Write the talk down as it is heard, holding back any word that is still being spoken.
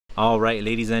All right,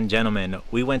 ladies and gentlemen,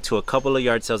 we went to a couple of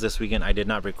yard sales this weekend. I did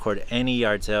not record any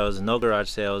yard sales, no garage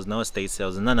sales, no estate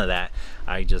sales, none of that.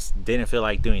 I just didn't feel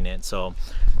like doing it. So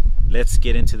let's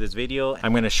get into this video.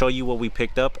 I'm going to show you what we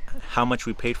picked up, how much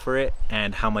we paid for it,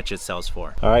 and how much it sells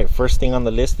for. All right, first thing on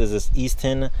the list is this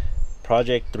Easton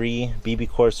Project 3 BB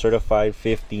Core Certified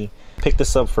 50. Picked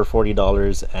this up for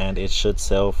 $40 and it should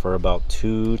sell for about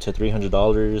 $200 to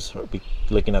 $300.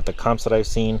 Looking at the comps that I've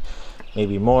seen,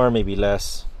 maybe more, maybe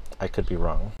less. I could be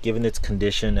wrong. Given its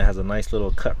condition, it has a nice little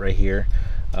cut right here.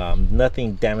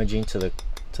 Nothing damaging to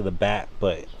the bat,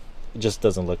 but it just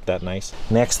doesn't look that nice.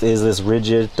 Next is this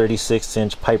rigid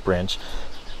 36-inch pipe wrench.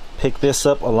 Pick this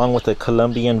up along with a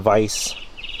Colombian vise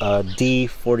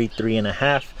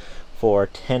D43.5 for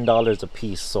 $10 a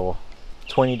piece. So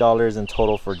 $20 in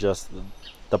total for just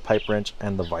the pipe wrench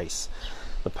and the vise.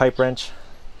 The pipe wrench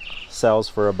sells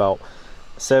for about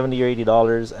 $70 or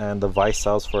 $80 and the vise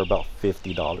sells for about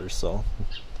 $50. So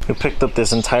we picked up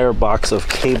this entire box of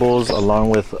cables along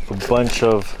with a bunch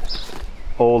of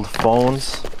old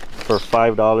phones for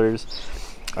 $5.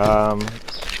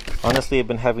 Honestly, I've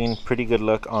been having pretty good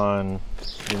luck on,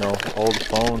 you know, old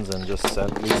phones and just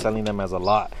reselling them as a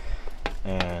lot,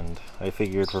 and I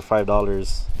figured for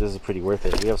 $5 this is pretty worth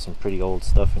it. We have some pretty old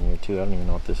stuff in here too. I don't even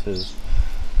know what this is.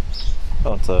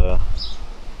 Oh, it's a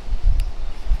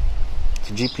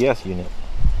GPS unit.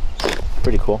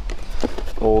 Pretty cool.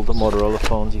 Old Motorola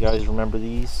phones. You guys remember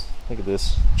these? Look at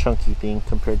this chunky thing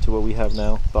compared to what we have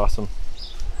now. It's awesome.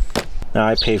 Now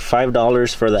I paid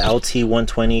 $5 for the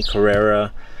LT120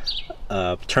 Carrera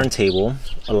turntable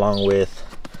along with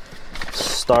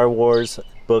Star Wars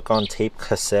book on tape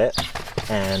cassette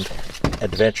and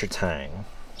Adventure Time.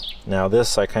 Now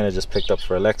this I kind of just picked up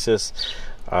for Alexis.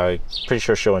 I'm pretty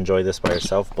sure she'll enjoy this by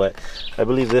herself, but I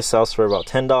believe this sells for about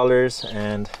 $10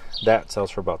 and that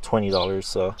sells for about $20,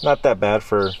 so not that bad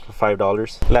for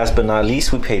 $5. Last but not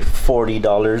least, we paid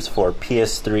 $40 for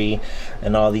PS3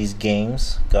 and all these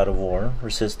games: God of War,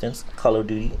 Resistance, Call of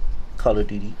Duty,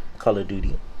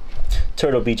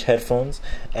 Turtle Beach headphones,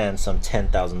 and some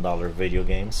 $10,000 video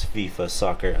games: FIFA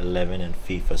Soccer 11 and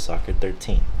FIFA Soccer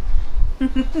 13.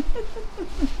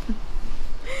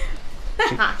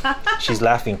 She's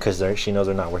laughing because she knows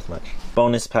they're not worth much.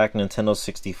 Bonus pack Nintendo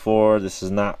 64. This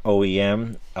is not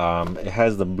OEM. It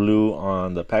has the blue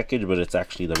on the package, but it's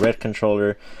actually the red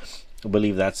controller. I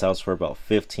believe that sells for about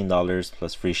 $15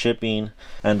 plus free shipping.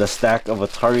 And a stack of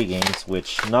Atari games,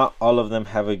 which not all of them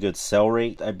have a good sell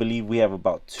rate. I believe we have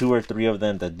about 2 or 3 of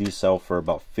them that do sell for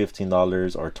about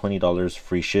 $15 or $20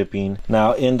 free shipping.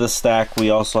 Now in the stack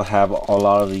we also have a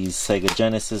lot of these Sega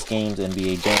Genesis games: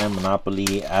 NBA Jam,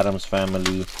 Monopoly, Addams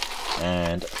Family,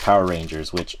 and Power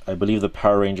Rangers, which I believe the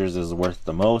Power Rangers is worth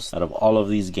the most out of all of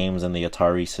these games in the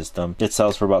Atari system. It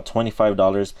sells for about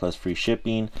 $25 plus free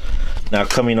shipping. Now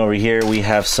coming over here, we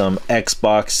have some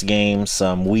Xbox games,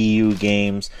 some Wii U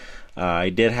games. I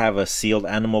did have a sealed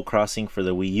Animal Crossing for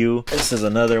the Wii U. This is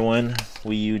another one,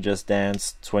 Wii U Just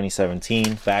Dance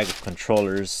 2017. Bag of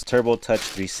controllers: Turbo Touch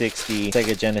 360,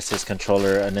 Sega Genesis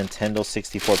controller, a Nintendo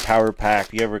 64 power pack.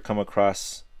 If you ever come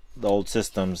across the old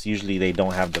systems, usually they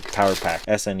don't have the power pack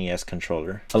SNES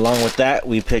controller. Along with that,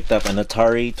 we picked up an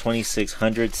Atari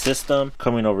 2600 system.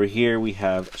 Coming over here, we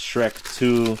have Shrek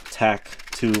 2, TAC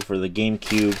 2 for the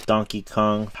GameCube, Donkey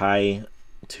Kong High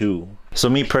 2. So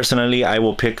me personally, I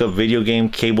will pick up video game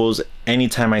cables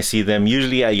anytime I see them.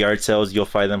 Usually at yard sales you'll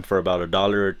find them for about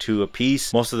 $1 or $2 a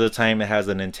piece. Most of the time it has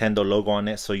a Nintendo logo on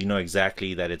it, so you know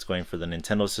exactly that it's going for the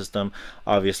Nintendo system.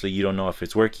 Obviously you don't know if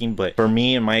it's working, but for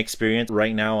me, in my experience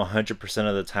right now, 100%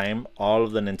 of the time, all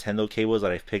of the Nintendo cables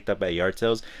that I've picked up at yard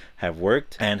sales have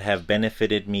worked and have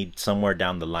benefited me somewhere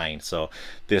down the line. So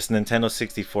this Nintendo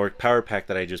 64 power pack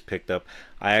that I just picked up,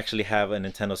 I actually have a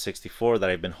Nintendo 64 that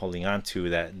I've been holding on to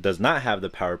that does not have the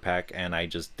power pack, and I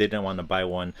just didn't want to buy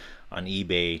one on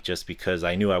eBay just because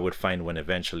I knew I would find one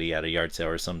eventually at a yard sale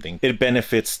or something. It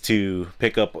benefits to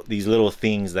pick up these little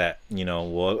things that, you know,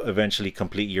 will eventually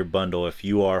complete your bundle if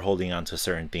you are holding on to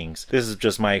certain things. This is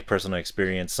just my personal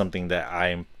experience, something that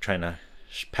I'm trying to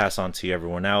pass on to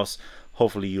everyone else.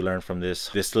 Hopefully you learn from this.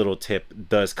 This little tip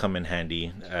does come in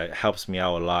handy. It helps me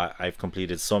out a lot. I've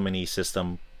completed so many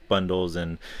system bundles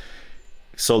and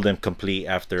sold them complete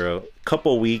after a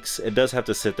couple weeks. It does have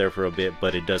to sit there for a bit,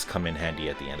 but it does come in handy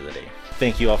at the end of the day.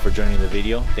 Thank you all for joining the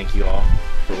video. Thank you all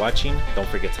for watching. Don't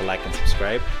forget to like and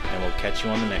subscribe, and we'll catch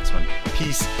you on the next one.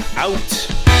 Peace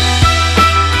out.